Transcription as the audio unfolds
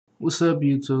What's up,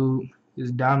 YouTube?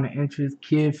 It's Diamond Interest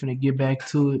Kid finna get back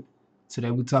to it. Today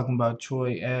we talking about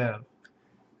Troy Ave.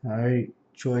 Alright,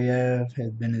 Troy Ave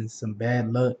has been in some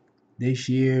bad luck this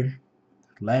year,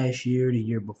 last year, the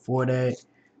year before that.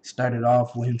 Started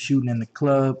off with him shooting in the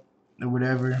club or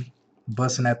whatever,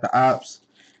 busting at the ops,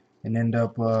 and end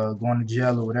up going to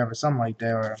jail or whatever, something like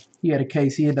that. Or he had a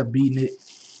case, he ended up beating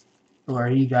it, or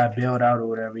he got bailed out or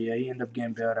whatever. Yeah, he ended up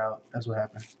getting bailed out. That's what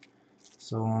happened.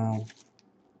 So,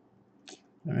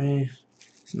 I mean,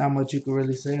 it's not much you can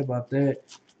really say about that.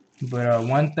 But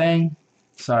one thing,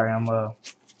 sorry, I'm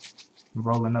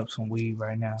rolling up some weed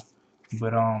right now.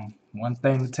 But one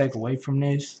thing to take away from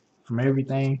this, from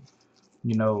everything,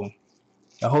 you know,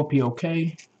 I hope he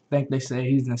okay. I think they say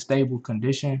he's in stable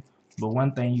condition. But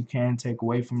one thing you can take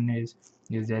away from this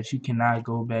is that you cannot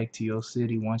go back to your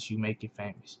city once you make it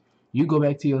famous. You go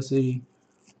back to your city.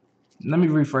 Let me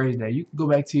rephrase that. You can go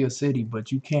back to your city,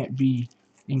 but you can't be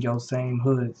in your same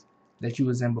hood that you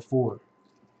was in before.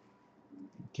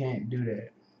 You can't do that.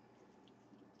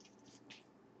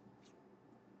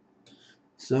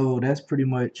 So that's pretty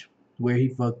much where he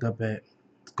fucked up at.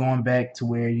 Going back to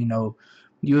where, you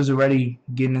was already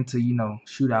getting into,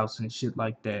 shootouts and shit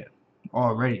like that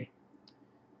already.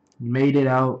 You made it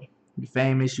out, you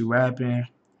famous, you rapping,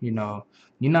 you know.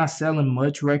 You're not selling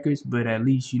much records, but at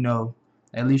least you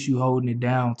holding it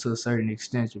down to a certain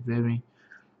extent, you feel me?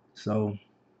 So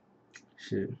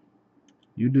shit.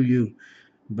 You do you.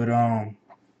 But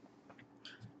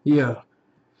yeah.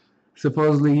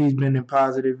 Supposedly he's been in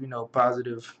positive,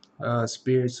 positive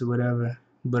spirits or whatever.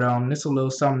 But there's a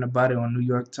little something about it on New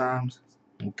York Times.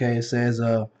 Okay, it says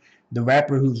the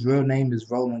rapper whose real name is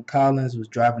Roland Collins was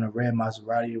driving a red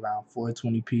Maserati around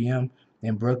 4:20 p.m.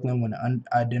 in Brooklyn when an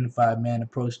unidentified man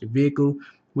approached the vehicle,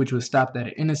 which was stopped at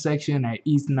an intersection at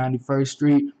East 91st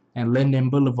Street and Linden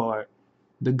Boulevard.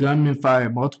 The gunman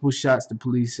fired multiple shots, the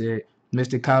police said.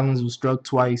 Mr. Collins was struck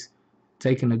twice,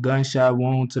 taking a gunshot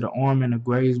wound to the arm and a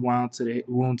grazed wound to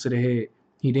the head.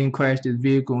 He then crashed his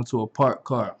vehicle into a parked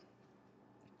car.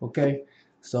 Okay,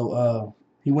 so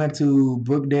he went to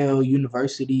Brookdale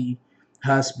University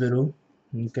Hospital.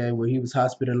 Okay, where he was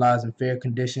hospitalized in fair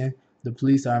condition. The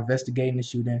police are investigating the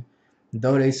shooting.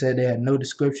 Though they said they had no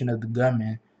description of the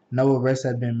gunman, no arrests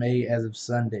have been made as of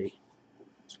Sunday.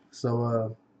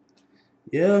 So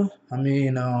yeah, I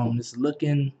mean it's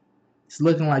looking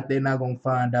like they're not gonna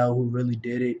find out who really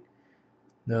did it.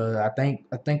 I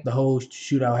think the whole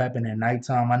shootout happened at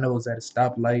nighttime. I know it was at a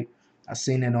stoplight. I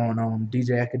seen it on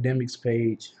DJ Academics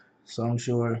page, so I'm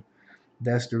sure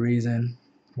that's the reason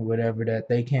or whatever that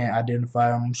they can't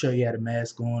identify him. I'm sure he had a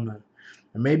mask on, or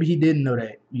maybe he didn't know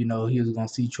that he was gonna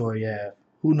see Troy Ave.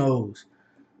 Who knows?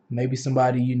 Maybe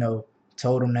somebody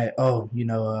told him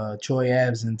that Troy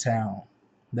Ave's in town.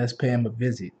 Let's pay him a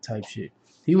visit type shit.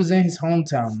 He was in his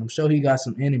hometown. I'm sure he got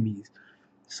some enemies,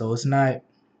 so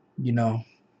you know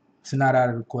it's not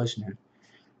out of the question.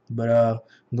 But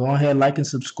go ahead, like and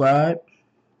subscribe.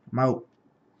 I'm out.